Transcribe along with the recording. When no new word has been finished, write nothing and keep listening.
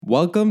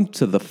Welcome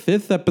to the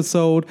 5th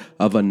episode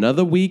of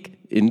Another Week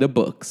in the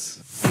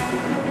Books.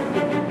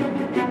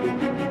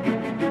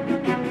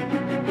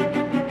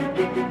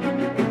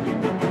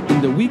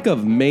 In the week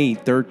of May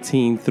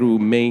 13th through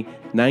May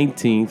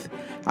 19th,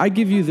 I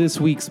give you this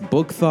week's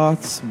book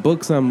thoughts,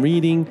 books I'm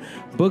reading,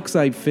 books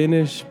I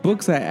finished,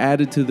 books I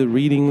added to the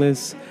reading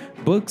list,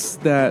 books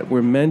that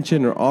were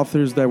mentioned or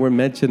authors that were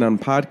mentioned on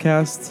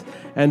podcasts,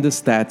 and the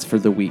stats for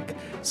the week.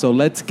 So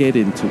let's get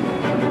into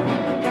it.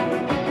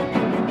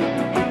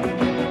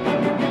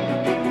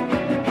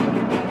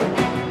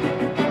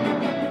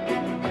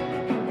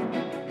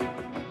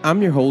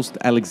 I'm your host,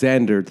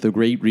 Alexander, the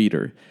Great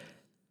Reader.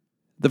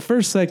 The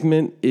first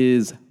segment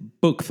is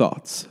book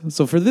thoughts.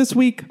 So for this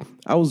week,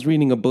 I was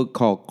reading a book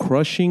called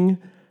Crushing.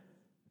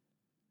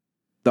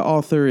 The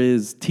author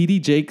is T.D.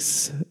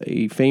 Jakes,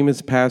 a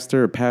famous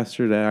pastor, a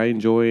pastor that I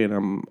enjoy, and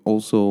I'm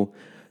also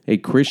a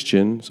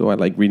Christian, so I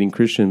like reading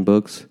Christian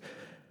books.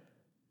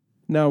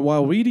 Now,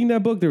 while reading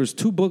that book, there was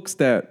two books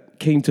that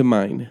came to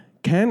mind.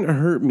 Can't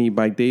Hurt Me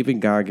by David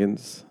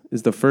Goggins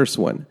is the first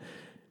one.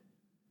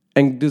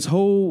 And this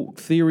whole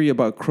theory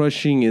about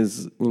crushing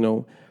is,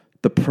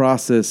 the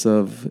process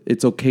of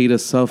it's okay to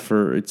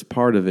suffer. It's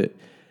part of it.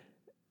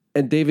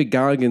 And David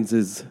Goggins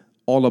is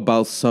all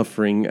about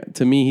suffering.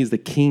 To me, he's the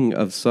king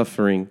of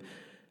suffering.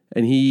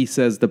 And he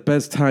says the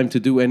best time to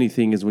do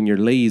anything is when you're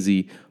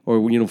lazy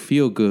or when you don't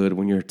feel good,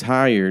 when you're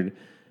tired,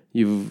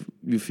 you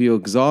feel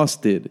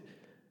exhausted,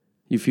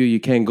 you feel you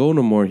can't go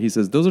no more. He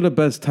says those are the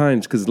best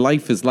times because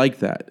life is like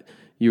that.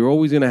 You're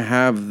always going to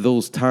have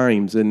those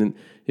times. And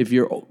if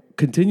you're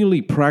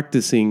continually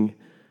practicing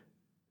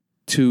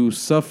to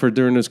suffer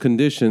during those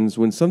conditions,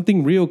 when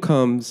something real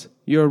comes,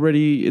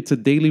 it's a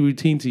daily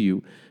routine to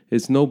you.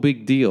 It's no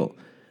big deal.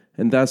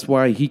 And that's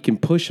why he can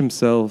push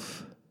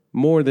himself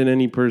more than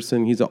any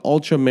person. He's an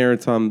ultra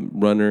marathon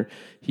runner.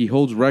 He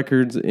holds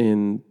records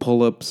in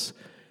pull-ups.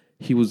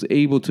 He was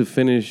able to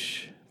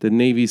finish the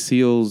Navy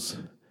SEALs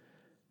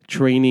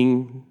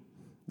training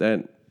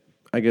that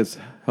I guess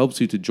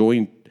helps you to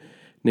join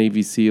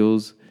Navy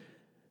SEALs.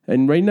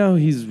 And right now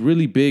he's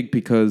really big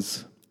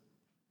because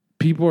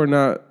people are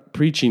not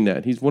preaching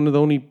that. He's one of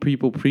the only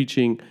people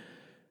preaching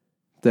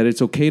that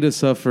it's okay to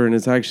suffer and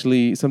it's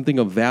actually something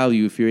of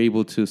value if you're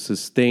able to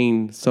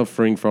sustain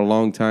suffering for a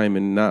long time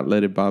and not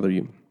let it bother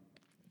you.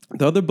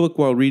 The other book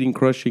while reading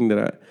Crushing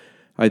that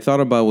I thought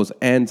about was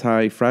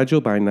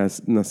Anti-Fragile by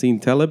Nassim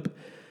Taleb.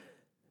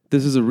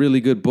 This is a really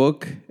good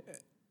book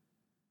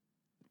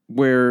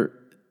where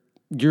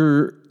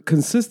you're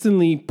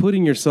consistently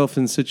putting yourself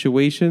in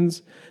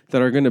situations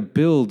that are going to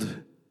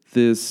build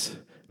this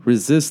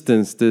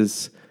resistance,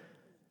 this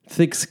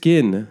thick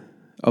skin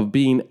of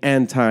being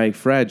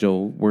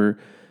anti-fragile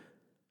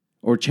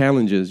or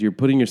challenges. You're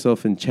putting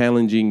yourself in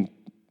challenging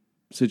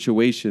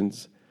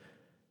situations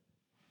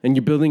and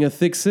you're building a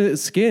thick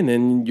skin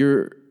and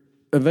you're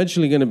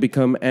eventually going to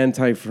become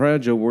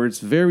anti-fragile where it's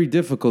very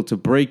difficult to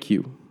break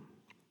you.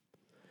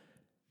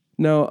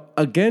 Now,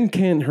 again,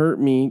 Can't Hurt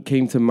Me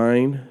came to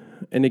mind,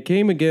 and it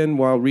came again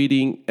while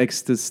reading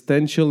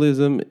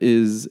Existentialism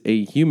is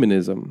a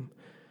Humanism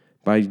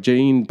by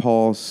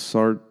Jean-Paul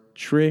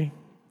Sartre.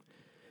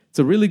 It's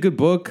a really good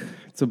book.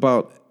 It's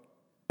about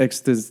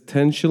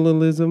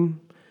existentialism.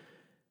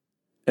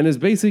 And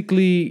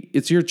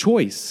it's your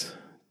choice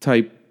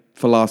type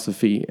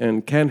philosophy.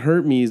 And Can't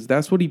Hurt Me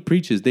that's what he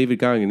preaches, David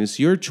Goggins. It's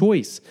your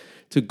choice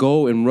to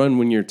go and run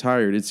when you're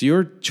tired. It's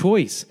your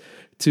choice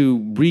to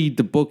read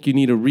the book you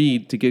need to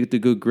read to get the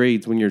good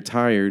grades when you're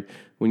tired,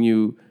 when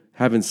you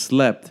haven't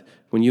slept,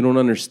 when you don't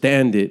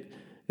understand it.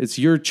 It's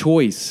your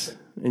choice.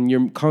 And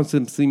you're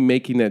constantly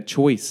making that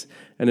choice.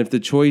 And if the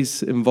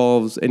choice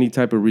involves any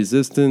type of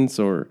resistance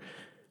or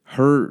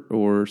hurt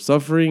or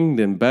suffering,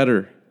 then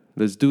better.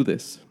 Let's do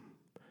this.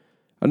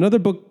 Another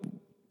book,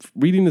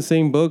 reading the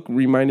same book,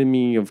 reminded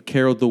me of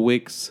Carol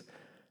Dweck's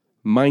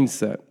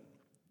Mindset.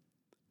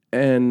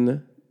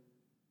 And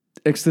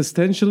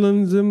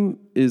existentialism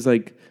is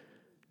like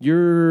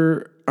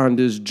you're on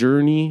this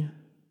journey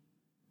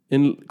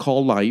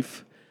called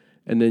life,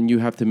 and then you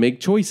have to make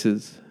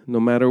choices no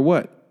matter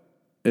what.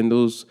 And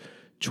those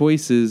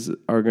choices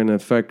are going to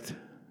affect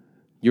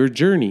your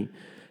journey.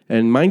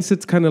 And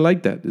mindset's kind of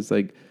like that. It's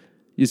like,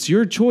 it's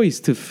your choice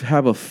to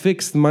have a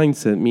fixed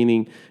mindset,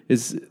 meaning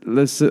since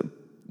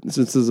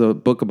this is a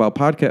book about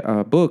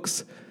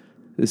books,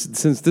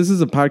 since this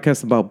is a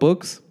podcast about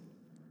books,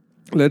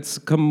 let's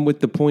come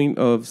with the point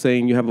of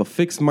saying you have a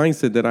fixed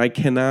mindset that I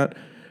cannot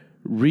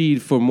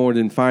read for more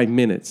than 5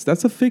 minutes.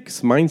 That's a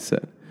fixed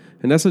mindset.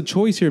 And that's a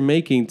choice you're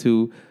making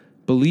to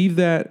believe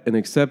that and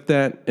accept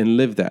that and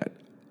live that.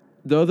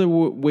 The other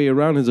way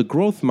around is a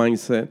growth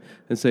mindset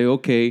and say,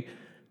 okay,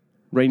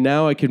 right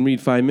now I can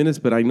read 5 minutes,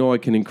 but I know I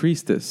can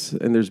increase this.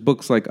 And there's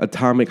books like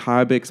Atomic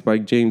Habits by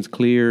James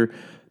Clear,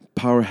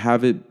 Power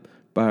Habit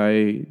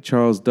by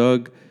Charles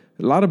Duhigg.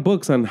 A lot of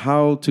books on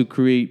how to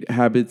create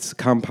habits,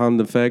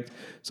 compound effect.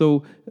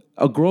 So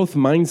a growth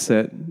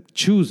mindset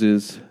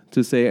chooses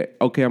to say,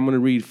 okay, I'm going to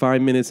read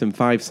 5 minutes and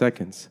 5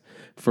 seconds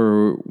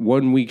for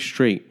 1 week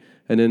straight.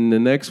 And then the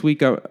next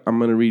week, I'm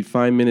going to read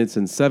 5 minutes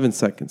and 7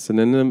 seconds. And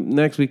then the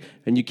next week,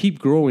 and you keep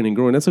growing and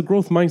growing. That's a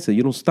growth mindset.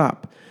 You don't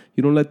stop.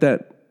 You don't let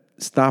that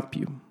stop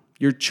you.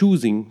 You're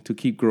choosing to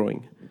keep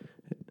growing.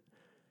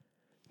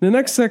 The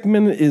next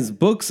segment is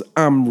books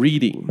I'm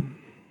reading.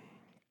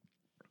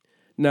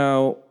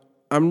 Now,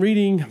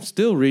 I'm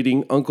still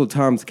reading Uncle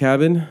Tom's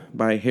Cabin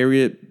by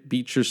Harriet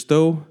Beecher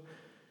Stowe.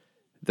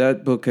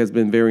 That book has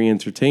been very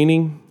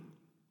entertaining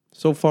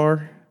so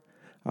far.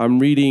 I'm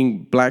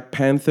reading Black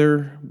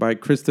Panther by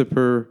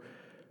Christopher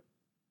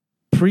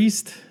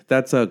Priest.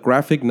 That's a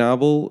graphic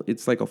novel.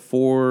 It's like a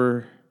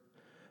 4-book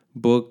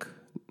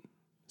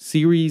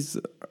series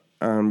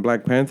on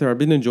Black Panther. I've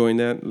been enjoying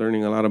that,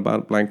 learning a lot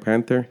about Black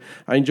Panther.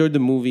 I enjoyed the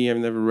movie. I've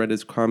never read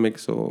his comic,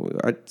 so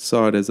I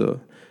saw it as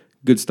a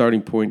good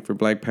starting point for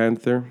Black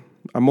Panther.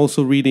 I'm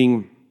also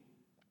reading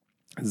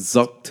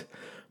Zucked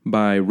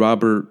by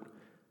Robert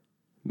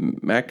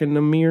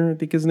McNamara, I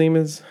think his name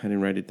is. I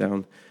didn't write it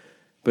down.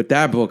 But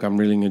that book I'm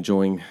really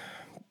enjoying.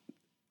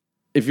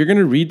 If you're going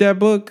to read that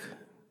book,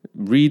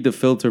 read The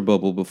Filter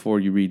Bubble before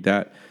you read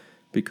that,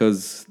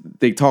 because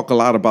they talk a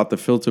lot about the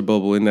filter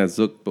bubble in that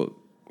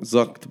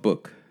Zucked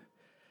book.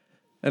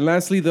 And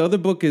lastly, the other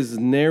book is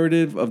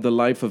Narrative of the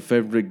Life of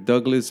Frederick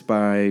Douglass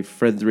by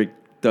Frederick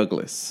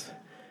Douglass.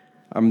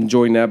 I'm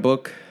enjoying that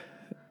book,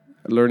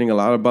 learning a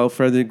lot about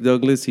Frederick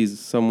Douglass. He's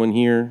someone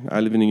here. I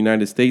live in the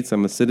United States.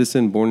 I'm a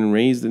citizen, born and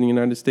raised in the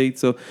United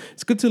States. So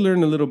it's good to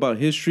learn a little about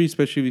history,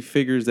 especially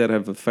figures that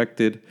have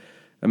affected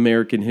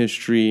American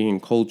history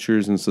and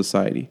cultures and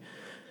society.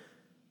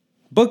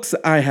 Books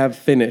I have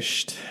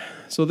finished.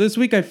 So this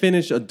week I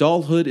finished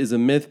Adulthood is a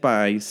Myth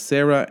by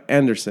Sarah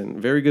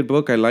Anderson. Very good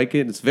book. I like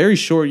it. It's very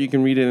short. You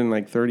can read it in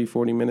like 30,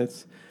 40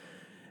 minutes.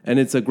 And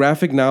it's a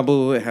graphic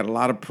novel. It had a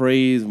lot of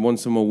praise, won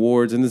some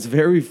awards, and it's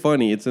very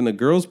funny. It's in a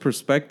girl's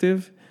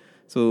perspective.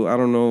 So I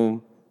don't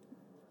know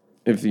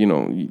if,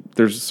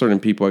 there's certain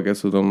people, I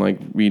guess, who don't like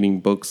reading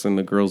books in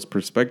the girl's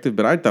perspective,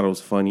 but I thought it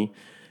was funny.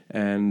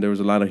 And there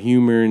was a lot of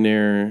humor in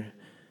there,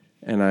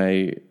 and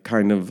I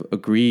kind of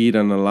agreed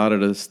on a lot of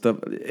the stuff.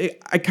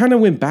 I kind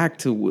of went back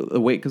to the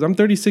way, because I'm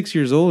 36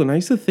 years old, and I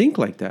used to think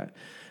like that.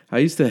 I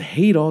used to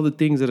hate all the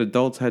things that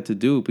adults had to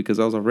do because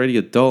I was already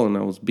adult, and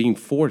I was being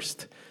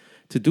forced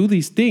to do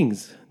these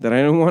things that I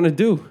didn't want to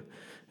do.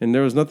 And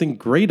there was nothing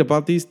great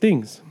about these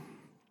things.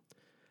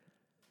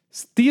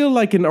 Steal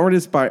Like an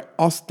Artist by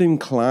Austin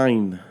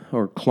Klein,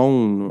 or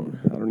Clone.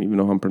 Or I don't even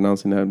know if I'm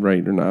pronouncing that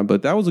right or not,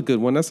 but that was a good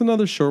one. That's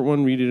another short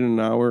one. Read it in an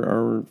hour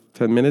or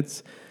 10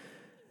 minutes.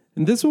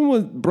 And this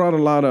one brought a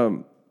lot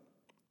of,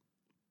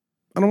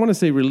 I don't want to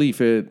say relief.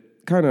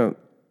 It kind of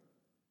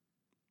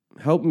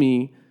helped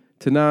me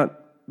to not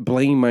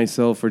blame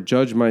myself or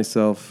judge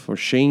myself or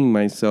shame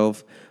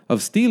myself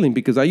of stealing,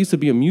 because I used to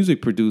be a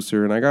music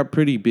producer and I got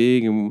pretty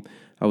big and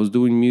I was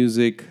doing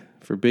music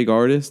for big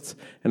artists,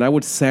 and I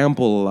would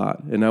sample a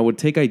lot and I would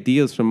take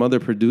ideas from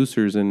other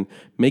producers and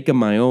make them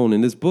my own.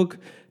 And this book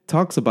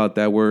talks about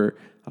that, where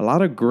a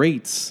lot of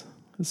greats,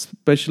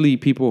 especially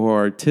people who are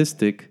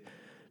artistic,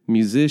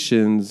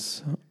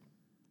 musicians,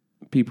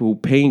 people who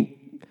paint,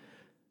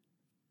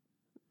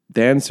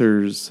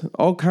 dancers,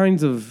 all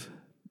kinds of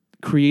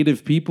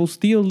creative people,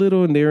 steal a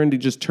little in there and they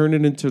just turn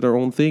it into their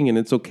own thing, and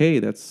it's okay.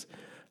 That's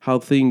how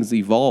things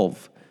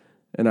evolve.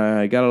 And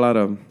I got a lot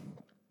of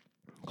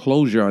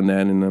closure on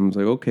that, and I was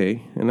like,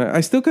 okay. And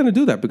I still kind of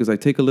do that, because I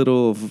take a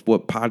little of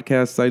what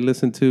podcasts I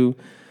listen to.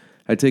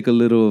 I take a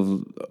little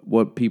of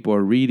what people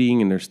are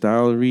reading and their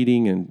style of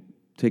reading and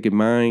take it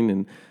mine.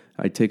 And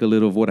I take a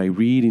little of what I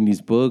read in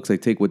these books. I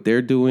take what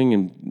they're doing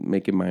and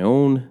make it my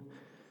own.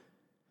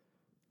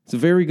 It's a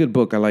very good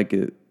book. I like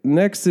it.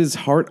 Next is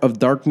Heart of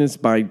Darkness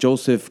by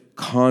Joseph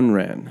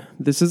Conrad.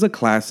 This is a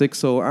classic,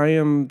 so I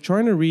am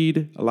trying to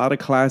read a lot of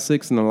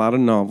classics and a lot of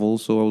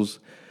novels. So I was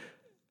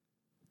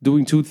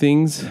doing two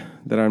things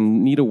that I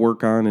need to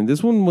work on, and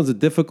this one was a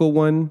difficult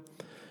one.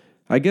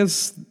 I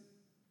guess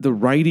the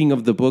writing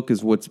of the book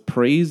is what's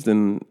praised,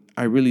 and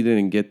I really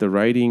didn't get the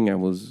writing. I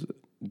was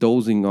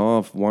dozing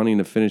off, wanting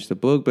to finish the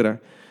book, but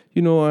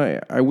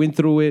I went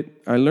through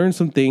it. I learned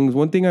some things.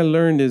 One thing I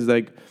learned is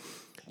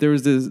there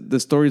was the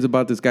stories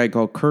about this guy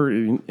called Kurt,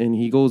 and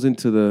he goes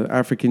into the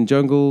African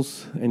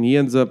jungles, and he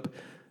ends up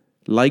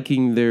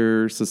liking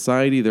their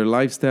society, their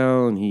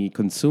lifestyle, and he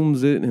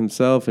consumes it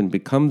himself and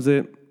becomes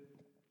it.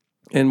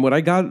 And what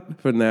I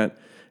got from that,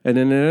 and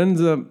then it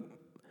ends up,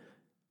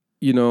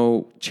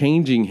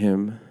 changing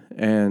him,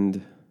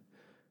 and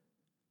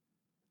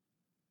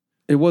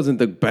it wasn't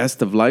the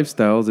best of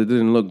lifestyles. It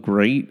didn't look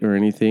great or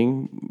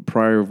anything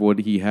prior of what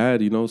he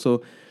had,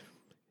 so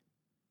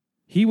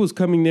he was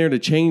coming there to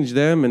change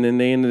them, and then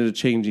they ended up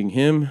changing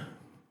him.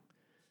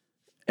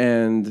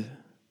 And,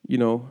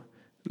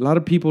 a lot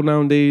of people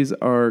nowadays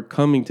are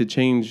coming to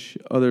change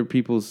other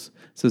people's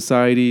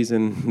societies,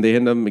 and they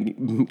end up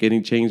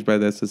getting changed by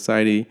that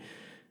society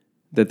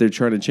that they're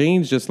trying to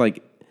change, just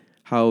like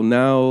how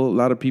now a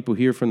lot of people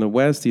here from the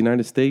West, the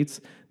United States,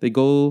 they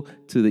go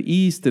to the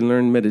East and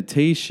learn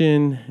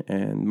meditation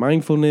and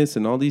mindfulness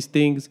and all these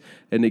things.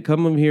 And they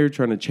come over here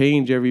trying to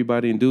change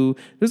everybody and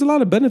there's a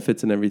lot of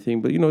benefits and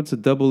everything, but it's a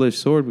double-edged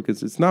sword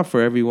because it's not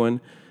for everyone.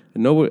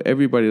 And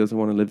everybody doesn't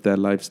want to live that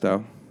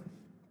lifestyle.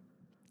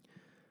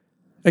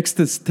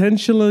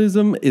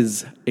 Existentialism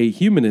is a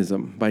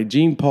Humanism by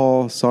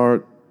Jean-Paul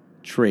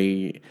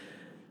Sartre.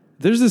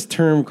 There's this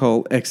term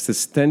called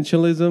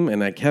existentialism,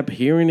 and I kept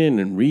hearing it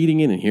and reading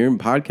it and hearing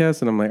podcasts,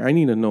 and I'm like, I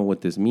need to know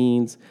what this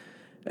means.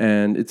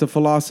 And it's a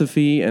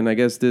philosophy, and I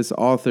guess this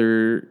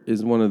author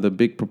is one of the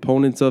big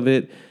proponents of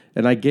it,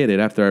 and I get it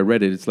after I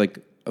read it. It's like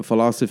a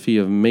philosophy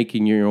of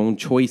making your own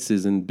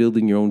choices and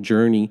building your own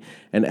journey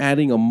and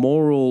adding a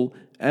moral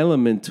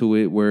element to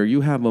it where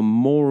you have a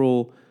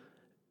moral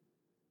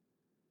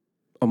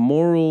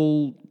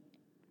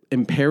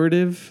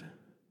imperative,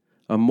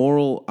 a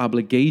moral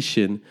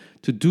obligation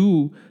to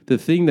do the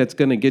thing that's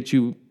going to get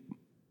you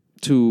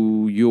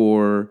to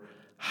your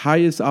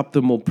highest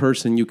optimal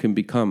person you can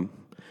become.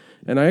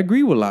 And I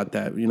agree with a lot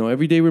that,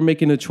 every day we're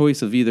making a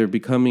choice of either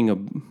becoming a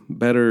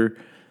better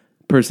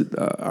person,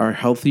 are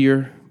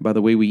healthier by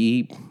the way we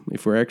eat,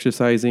 if we're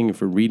exercising,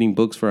 if we're reading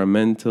books for our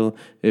mental,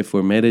 if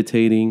we're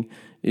meditating,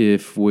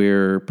 if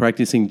we're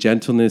practicing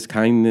gentleness,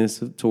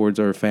 kindness towards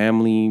our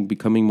family,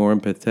 becoming more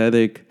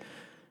empathetic,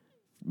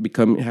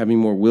 having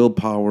more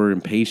willpower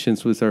and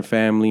patience with our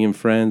family and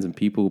friends and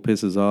people who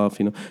piss us off,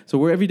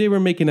 So every day we're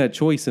making that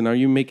choice, and are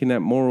you making that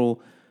moral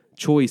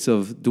choice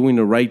of doing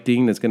the right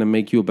thing that's going to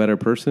make you a better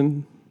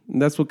person? And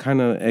that's what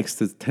kind of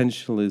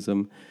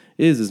existentialism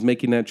is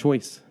making that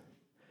choice.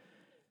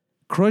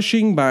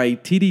 Crushing by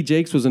T.D.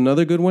 Jakes was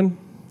another good one.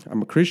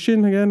 I'm a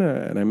Christian again,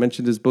 and I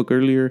mentioned this book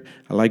earlier.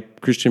 I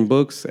like Christian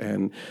books.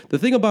 And the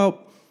thing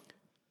about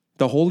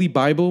the Holy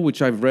Bible,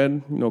 which I've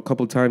read, a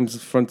couple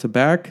times front to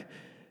back,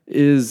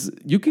 is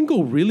you can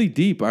go really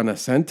deep on a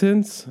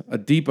sentence,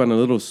 deep on a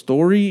little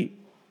story.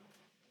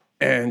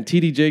 And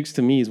T.D. Jakes,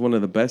 to me, is one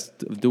of the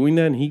best of doing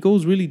that. And he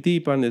goes really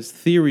deep on this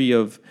theory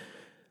of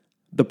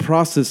the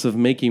process of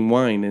making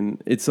wine.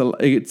 And it's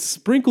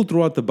sprinkled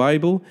throughout the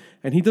Bible.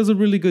 And he does a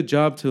really good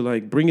job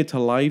to bring it to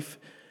life.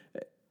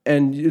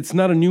 And it's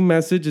not a new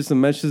message. It's a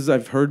message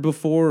I've heard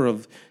before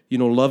of,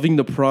 loving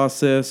the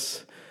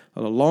process,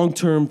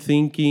 long-term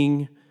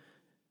thinking,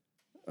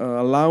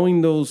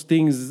 allowing those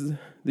things,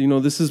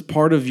 this is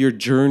part of your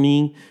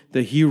journey,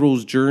 the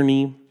hero's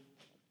journey.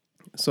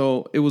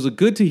 So it was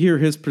good to hear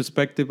his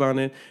perspective on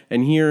it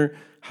and hear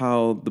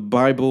how the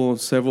Bible,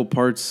 several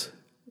parts,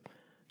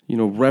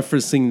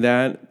 referencing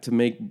that to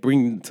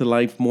bring to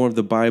life more of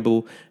the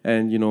Bible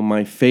and,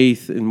 my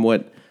faith in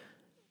what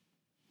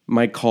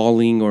my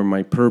calling or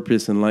my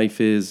purpose in life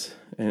is,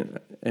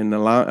 and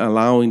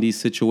allowing these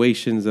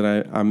situations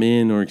that I'm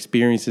in or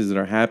experiences that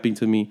are happening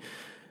to me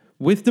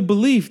with the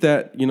belief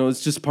that,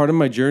 it's just part of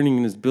my journey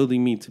and is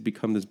building me to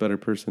become this better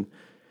person.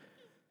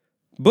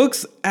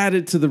 Books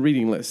added to the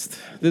reading list.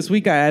 This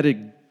week I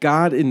added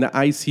God in the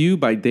ICU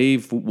by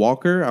Dave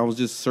Walker. I was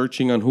just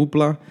searching on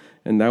Hoopla,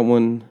 and that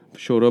one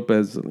showed up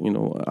as,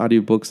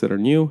 audiobooks that are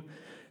new.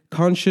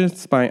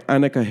 Conscience by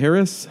Annaka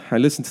Harris. I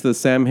listened to the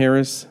Sam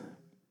Harris,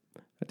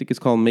 I think it's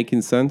called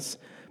Making Sense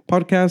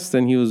podcast,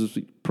 and he was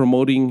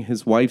promoting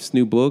his wife's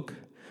new book.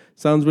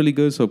 Sounds really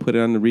good, so I put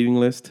it on the reading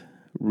list.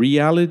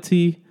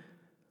 Reality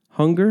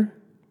Hunger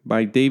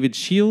by David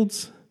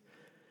Shields.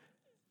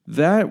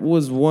 That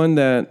was one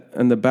that,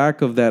 on the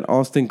back of that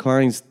Austin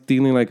Klein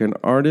Stealing Like an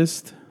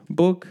Artist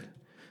book,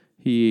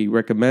 he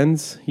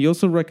recommends. He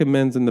also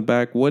recommends in the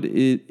back What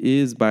It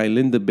Is by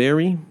Linda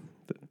Berry.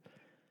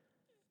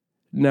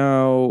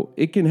 Now,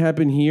 It Can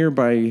Happen Here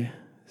by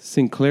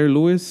Sinclair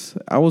Lewis.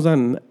 I was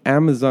on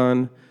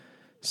Amazon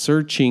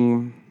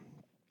searching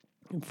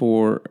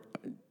for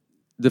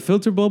the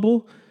filter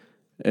bubble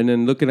and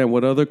then looking at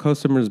what other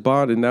customers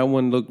bought, and that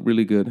one looked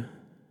really good.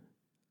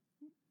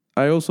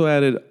 I also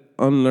added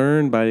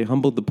Unlearn by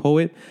Humble the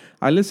Poet.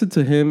 I listened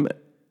to him.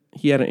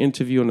 He had an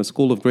interview on the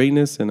School of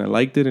Greatness, and I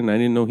liked it, and I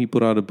didn't know he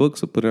put out a book,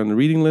 so put it on the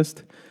reading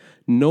list.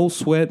 No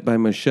Sweat by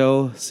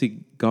Michelle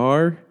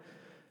Segar.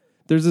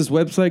 There's this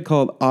website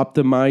called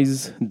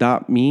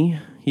optimize.me.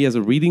 He has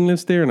a reading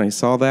list there, and I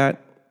saw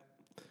that.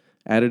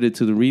 Added it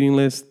to the reading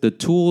list. The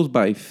Tools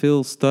by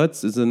Phil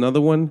Stutz is another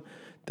one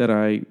that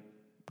I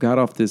got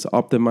off this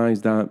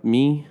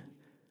optimize.me.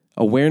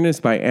 Awareness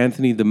by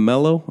Anthony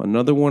DeMello,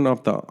 another one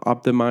off the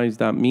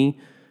optimize.me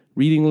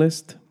reading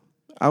list.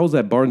 I was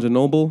at Barnes &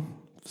 Noble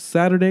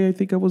Saturday, I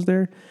think I was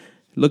there,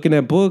 looking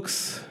at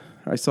books.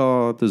 I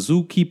saw The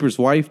Zookeeper's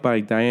Wife by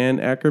Diane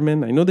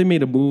Ackerman. I know they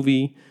made a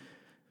movie.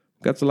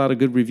 Got a lot of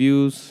good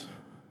reviews.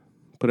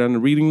 Put it on the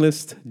reading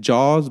list.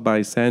 Jaws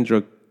by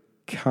Sandra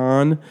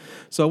Khan.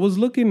 So I was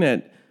looking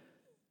at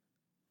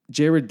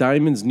Jared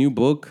Diamond's new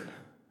book.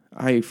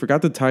 I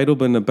forgot the title,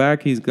 but in the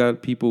back he's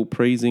got people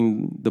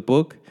praising the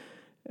book.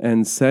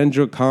 And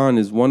Sandra Khan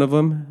is one of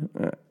them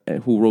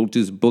who wrote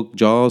this book,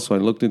 Jaws. So I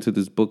looked into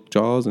this book,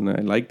 Jaws, and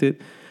I liked it.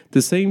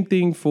 The same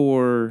thing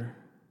for...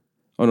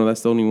 Oh, no,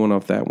 that's the only one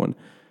off that one.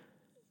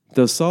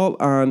 The Assault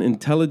on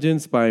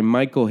Intelligence by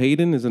Michael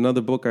Hayden is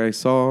another book I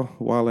saw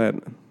while at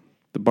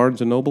the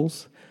Barnes &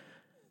 Nobles.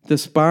 The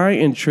Spy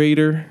and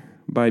Traitor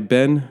by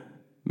Ben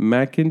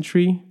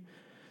McIntyre.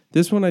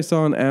 This one I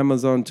saw on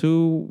Amazon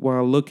too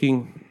while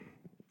looking.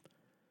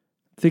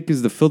 I think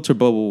is The Filter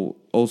Bubble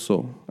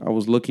also. I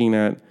was looking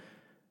at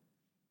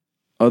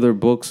other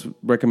books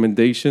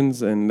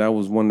recommendations and that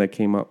was one that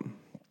came up.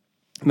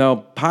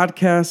 Now,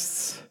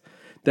 podcasts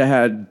that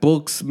had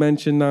books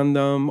mentioned on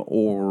them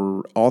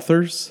or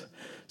authors.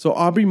 So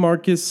Aubrey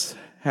Marcus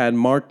had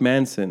Mark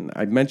Manson.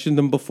 I've mentioned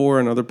him before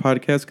on other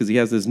podcasts because he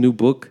has this new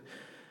book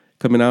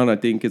coming out. I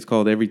think it's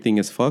called Everything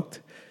is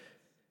Fucked.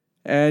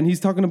 And he's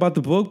talking about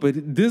the book, but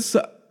this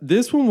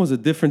one was a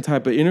different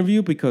type of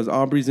interview because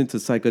Aubrey's into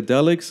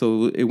psychedelics,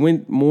 so it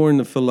went more in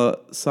the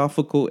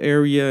philosophical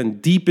area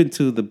and deep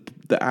into the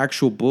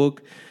actual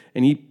book.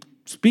 And he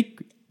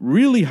speak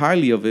really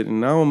highly of it, and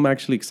now I'm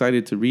actually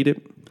excited to read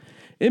it.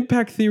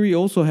 Impact Theory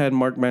also had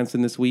Mark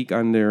Manson this week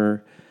on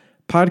their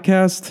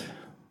podcast.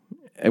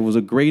 It was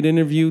a great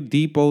interview,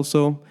 deep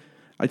also.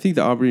 I think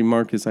the Aubrey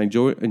Marcus I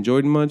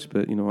enjoyed much,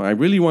 but I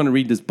really want to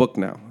read this book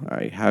now.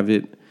 I have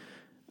it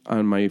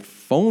on my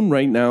phone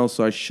right now,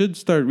 so I should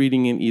start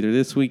reading it either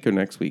this week or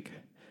next week.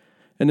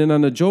 And then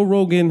on the Joe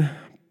Rogan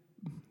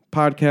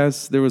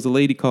podcast, there was a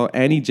lady called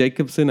Annie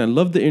Jacobson. I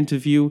love the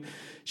interview.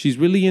 She's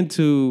really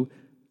into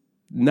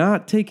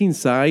not taking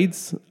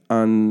sides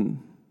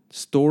on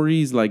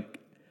stories like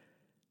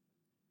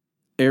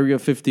Area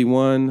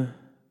 51,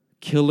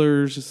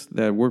 killers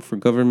that work for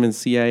government,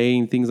 CIA,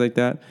 and things like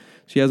that.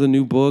 She has a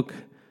new book,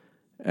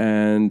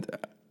 and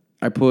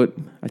I know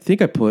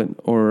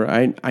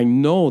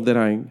that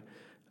I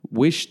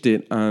wished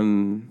it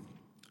on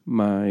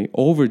my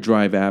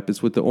Overdrive app.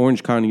 It's what the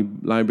Orange County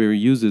Library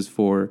uses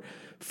for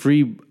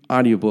free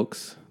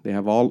audiobooks. They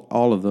have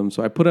all of them.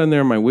 So I put on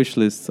there my wish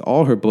list,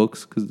 all her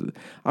books, because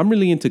I'm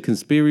really into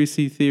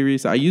conspiracy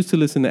theories. I used to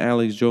listen to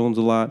Alex Jones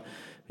a lot.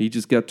 He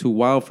just got too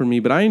wild for me,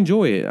 but I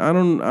enjoy it.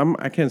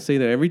 I can't say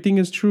that everything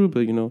is true,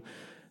 but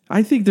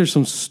I think there's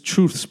some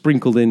truth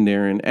sprinkled in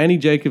there. And Annie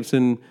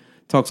Jacobson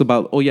talks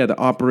about, the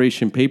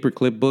Operation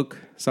Paperclip book.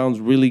 Sounds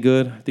really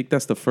good. I think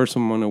that's the first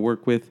one I'm going to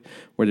work with,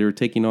 where they were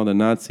taking all the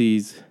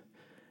Nazis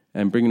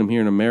and bringing them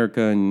here in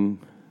America and,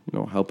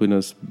 helping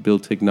us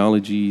build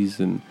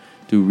technologies and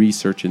do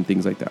research and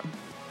things like that.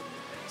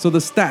 So the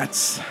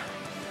stats.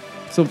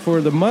 So for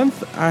the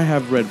month, I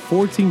have read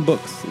 14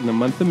 books in the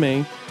month of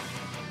May.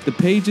 The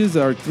pages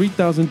are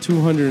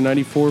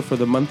 3,294 for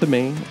the month of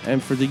May.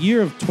 And for the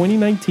year of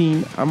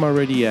 2019, I'm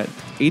already at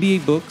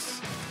 88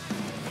 books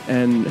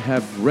and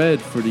have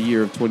read for the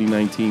year of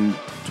 2019,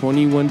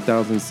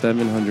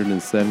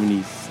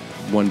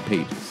 21,771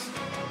 pages.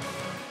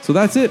 So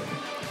that's it.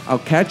 I'll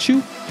catch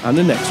you on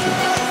the next one.